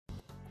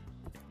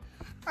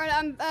Alright,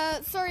 I'm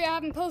sorry I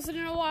haven't posted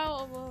in a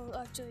while. Well,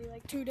 actually,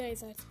 like 2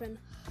 days it's been.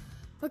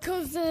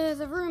 Because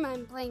the room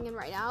I'm playing in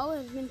right now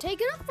has been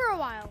taken up for a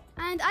while.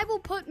 And I will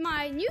put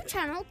my new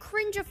channel,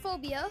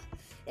 Cringeophobia.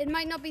 It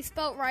might not be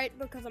spelt right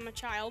because I'm a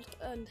child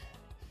and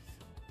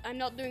I'm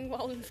not doing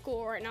well in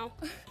school right now.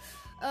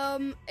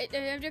 I'm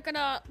just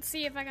gonna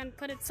see if I can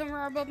put it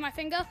somewhere above my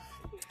finger.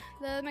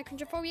 My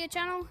Cringeophobia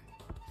channel.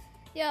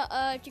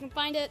 Yeah, if you can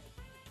find it,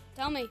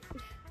 tell me.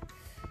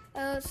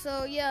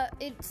 So yeah,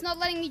 it's not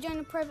letting me join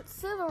a private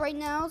server right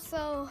now,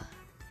 so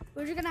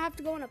we're just gonna have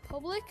to go in a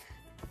public.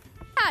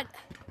 God,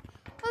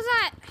 what's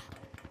that?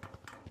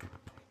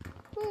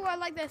 Ooh, I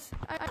like this.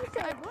 I like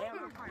this.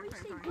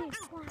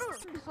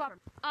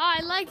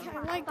 I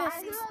like this.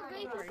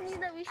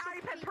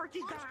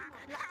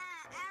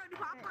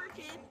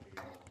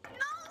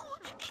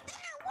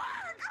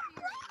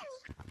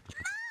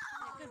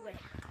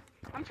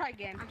 I'm trying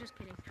again. I'm just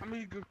kidding. I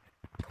mean, good.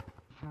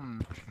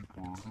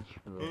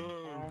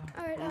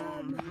 Alright,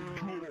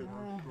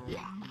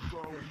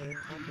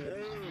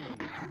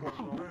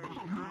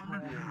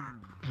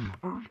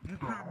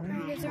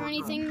 is there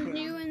anything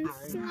new in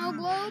Snow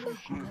Globe?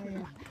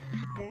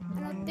 I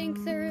don't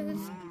think there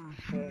is.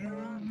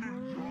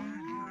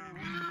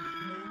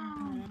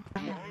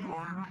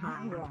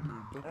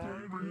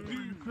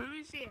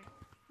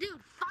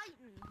 Dude,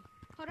 fighting!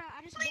 Hold on,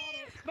 I just bought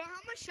it. But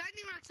how much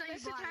shiny rocks are you buying?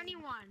 It's a tiny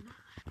one.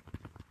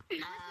 No,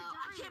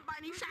 I can't buy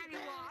any shiny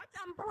rocks.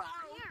 I'm broke.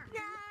 Here. No.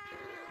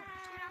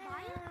 Can I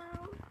buy it?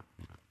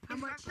 How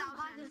much?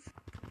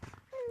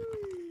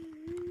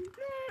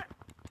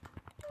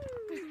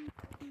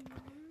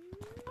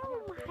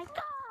 Oh my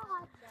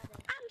god!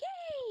 I'm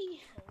gay!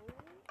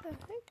 The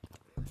heck?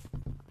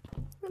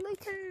 I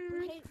like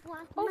We hate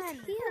black Oh, men.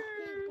 it's We here.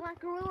 hate black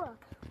gorilla.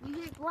 We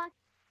hate black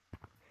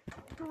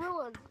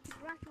gorillas.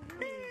 Black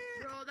gorillas.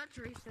 Bro, that's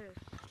racist.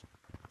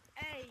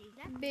 Hey,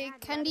 that's big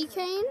bad. candy That's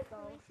cane. the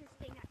racist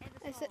thing I ever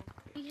I saw. said,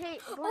 We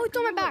hate black oh, it's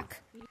on my gorillas.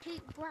 back. We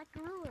hate black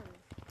gorillas.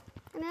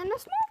 And then a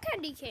small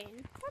candy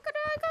cane. Look at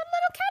I got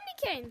little candy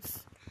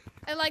canes.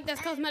 I like this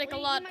cosmetic a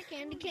lot. Will you eat my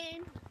candy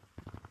cane?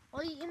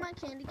 Will you eat my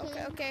candy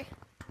cane? Okay.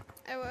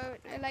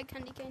 I like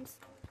candy canes.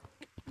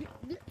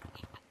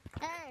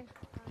 Hey.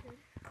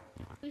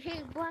 We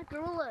hate black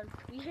gorillas.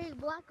 We hate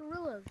black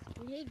gorillas.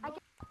 We hate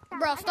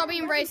Bro, stop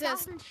being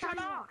racist. Shut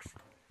up!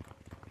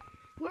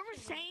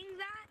 Whoever's saying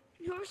that,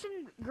 whoever's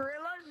saying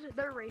gorillas,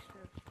 they're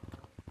racist.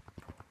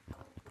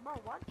 Bro,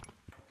 what?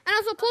 And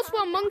also plus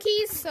one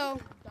monkeys, so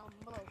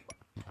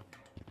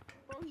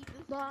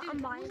But I'm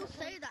buying. Who would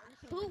say that?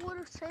 Who would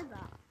have said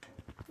that?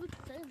 Who would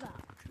say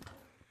that?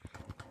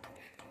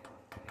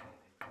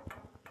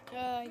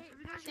 I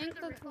think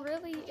that's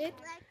really it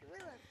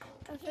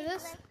for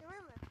this.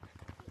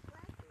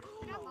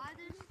 Can I buy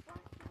this?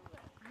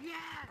 Yeah.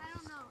 I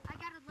don't know. I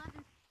got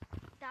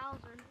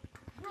 11,000.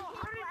 Bro,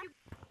 how did you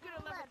get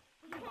 11?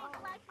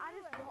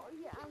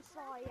 I'm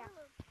sorry.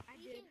 I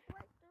did.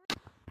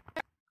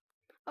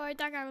 Alright,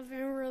 that guy was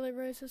being really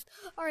racist.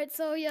 Alright,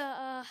 so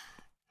yeah,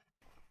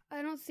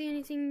 I don't see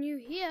anything new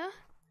here.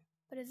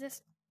 But is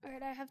this...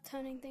 Alright, I have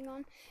turning thing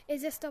on.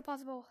 Is this still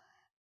possible?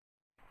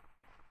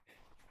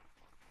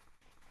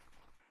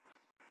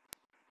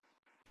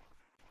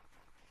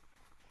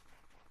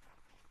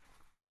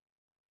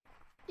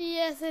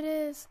 Yes, it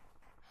is.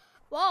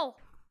 Whoa.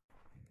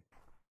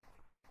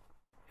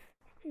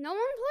 No one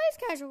plays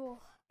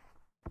casual.